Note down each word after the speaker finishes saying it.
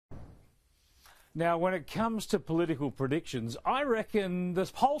Now, when it comes to political predictions, I reckon the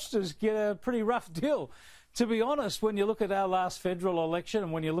pollsters get a pretty rough deal. To be honest, when you look at our last federal election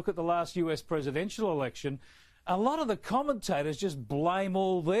and when you look at the last US presidential election, a lot of the commentators just blame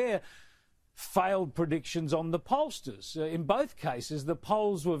all their failed predictions on the pollsters. In both cases, the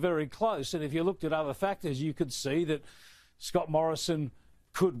polls were very close, and if you looked at other factors, you could see that Scott Morrison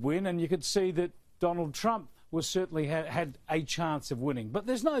could win, and you could see that Donald Trump was certainly had a chance of winning. But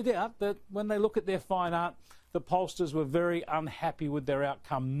there's no doubt that when they look at their fine art, the pollsters were very unhappy with their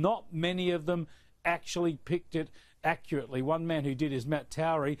outcome. Not many of them actually picked it accurately. One man who did is Matt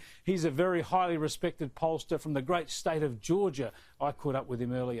Towery. He's a very highly respected pollster from the great state of Georgia. I caught up with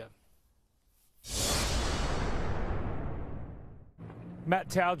him earlier. Matt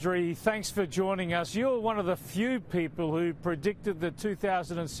Towery, thanks for joining us. You're one of the few people who predicted the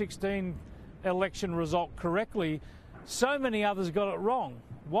 2016 election result correctly. So many others got it wrong.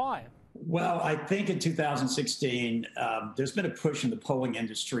 Why? Well, I think in 2016, there's been a push in the polling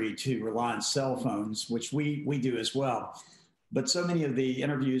industry to rely on cell phones, which we do as well. But so many of the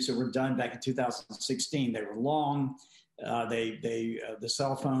interviews that were done back in 2016, they were long. The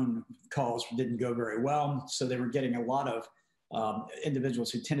cell phone calls didn't go very well. So they were getting a lot of individuals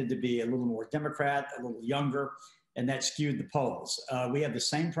who tended to be a little more Democrat, a little younger, and that skewed the polls. We have the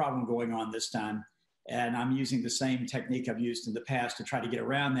same problem going on this time, and I'm using the same technique I've used in the past to try to get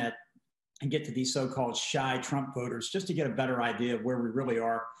around that and get to these so-called shy Trump voters just to get a better idea of where we really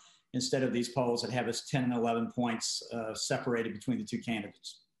are instead of these polls that have us 10 and 11 points separated between the two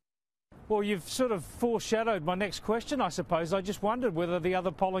candidates. Well, you've sort of foreshadowed my next question, I suppose. I just wondered whether the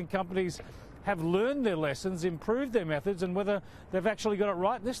other polling companies have learned their lessons, improved their methods, and whether they've actually got it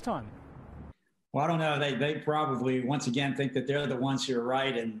right this time. Well, I don't know. They probably, once again, think that they're the ones who are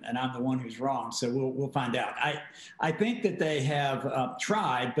right and I'm the one who's wrong. So we'll find out. I think that they have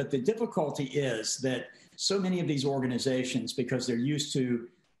tried, but the difficulty is that so many of these organizations, because they're used to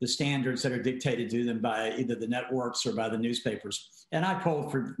the standards that are dictated to them by either the networks or by the newspapers. And I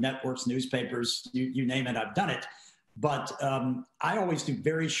polled for networks, newspapers, you name it, I've done it. But I always do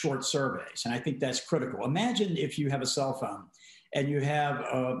very short surveys, and I think that's critical. Imagine if you have a cell phone and you have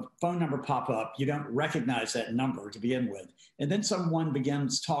a phone number pop up, you don't recognize that number to begin with, and then someone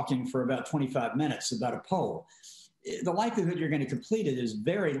begins talking for about 25 minutes about a poll. The likelihood you're going to complete it is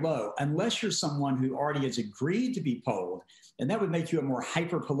very low unless you're someone who already has agreed to be polled, and that would make you a more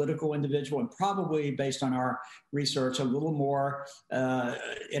hyper-political individual and probably, based on our research, a little more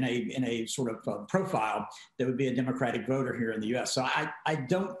in a sort of profile that would be a Democratic voter here in the U.S. So I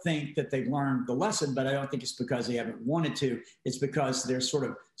don't think that they've learned the lesson, but I don't think it's because they haven't wanted to. It's because they're sort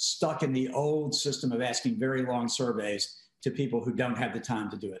of stuck in the old system of asking very long surveys to people who don't have the time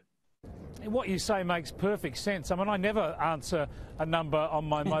to do it. What you say makes perfect sense. I mean, I never answer a number on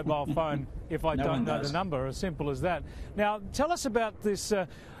my mobile phone if I don't know the number, as simple as that. Now, tell us about this,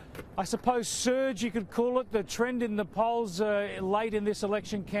 I suppose, surge, you could call it, the trend in the polls late in this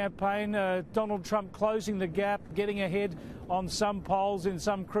election campaign. Donald Trump closing the gap, getting ahead on some polls in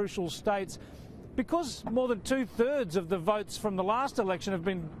some crucial states. Because more than 2/3 of the votes from the last election have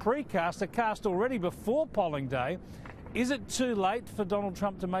been precast, are cast already before polling day. Is it too late for Donald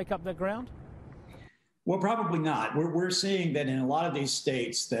Trump to make up that ground? Well, probably not. We're seeing that in a lot of these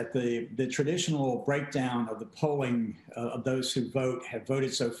states that the traditional breakdown of the polling of those who have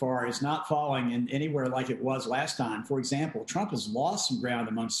voted so far is not falling in anywhere like it was last time. For example, Trump has lost some ground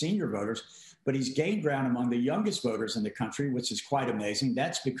among senior voters, but he's gained ground among the youngest voters in the country, which is quite amazing.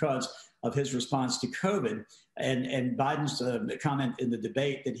 That's because of his response to COVID and Biden's comment in the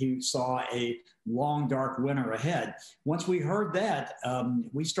debate that he saw a long, dark winter ahead. Once we heard that,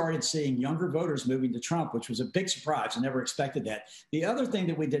 we started seeing younger voters moving to Trump, which was a big surprise. I never expected that. The other thing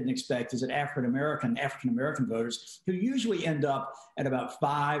that we didn't expect is that African American voters, who usually end up at about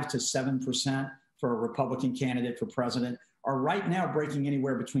 5 to 7% for a Republican candidate for president, are right now breaking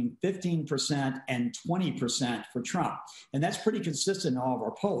anywhere between 15% and 20% for Trump. And that's pretty consistent in all of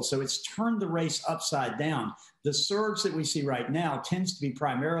our polls. So it's turned the race upside down. The surge that we see right now tends to be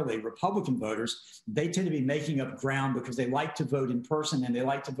primarily Republican voters. They tend to be making up ground because they like to vote in person and they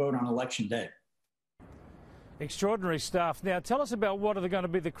like to vote on election day. Extraordinary stuff. Now, tell us about what are going to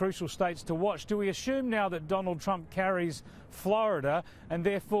be the crucial states to watch. Do we assume now that Donald Trump carries Florida and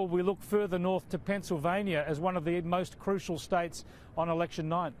therefore we look further north to Pennsylvania as one of the most crucial states on election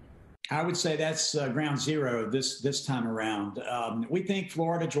night? I would say that's ground zero this time around. We think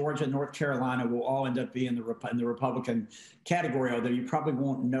Florida, Georgia, North Carolina will all end up being in the Republican category, although you probably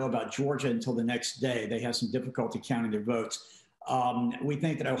won't know about Georgia until the next day. They have some difficulty counting their votes. We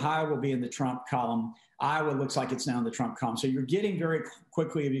think that Ohio will be in the Trump column. Iowa looks like it's now in the Trump column. So you're getting very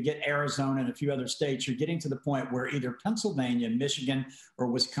quickly, if you get Arizona and a few other states, you're getting to the point where either Pennsylvania, Michigan, or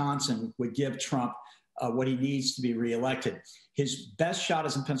Wisconsin would give Trump what he needs to be reelected. His best shot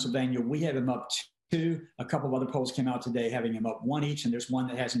is in Pennsylvania. We have him up 2. A couple of other polls came out today having him up 1 each, and there's one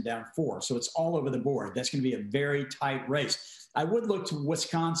that has him down 4. So it's all over the board. That's going to be a very tight race. I would look to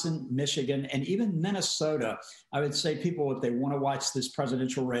Wisconsin, Michigan, and even Minnesota. I would say people, if they want to watch this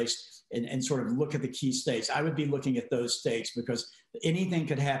presidential race and sort of look at the key states, I would be looking at those states because anything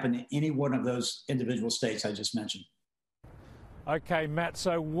could happen in any one of those individual states I just mentioned. Okay, Matt,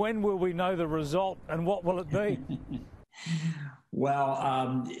 so when will we know the result and what will it be? Well,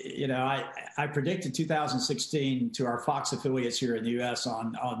 I predicted 2016 to our Fox affiliates here in the U.S.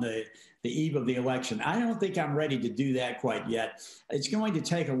 on the eve of the election. I don't think I'm ready to do that quite yet. It's going to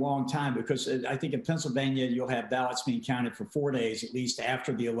take a long time because I think in Pennsylvania, you'll have ballots being counted for 4 days, at least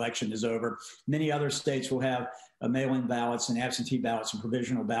after the election is over. Many other states will have mail-in ballots and absentee ballots and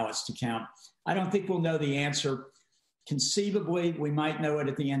provisional ballots to count. I don't think we'll know the answer. Conceivably, we might know it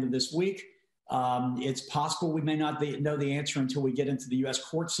at the end of this week. It's possible we may not know the answer until we get into the U.S.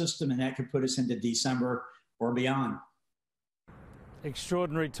 court system, and that could put us into December or beyond.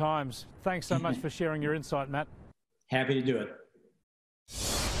 Extraordinary times. Thanks so much for sharing your insight, Matt. Happy to do it.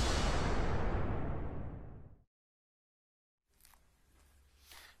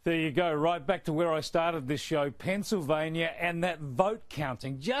 There you go, right back to where I started this show, Pennsylvania, and that vote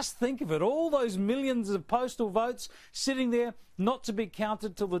counting. Just think of it, all those millions of postal votes sitting there not to be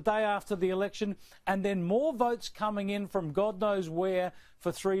counted till the day after the election, and then more votes coming in from God knows where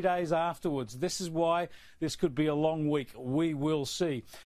for 3 days afterwards. This is why this could be a long week. We will see.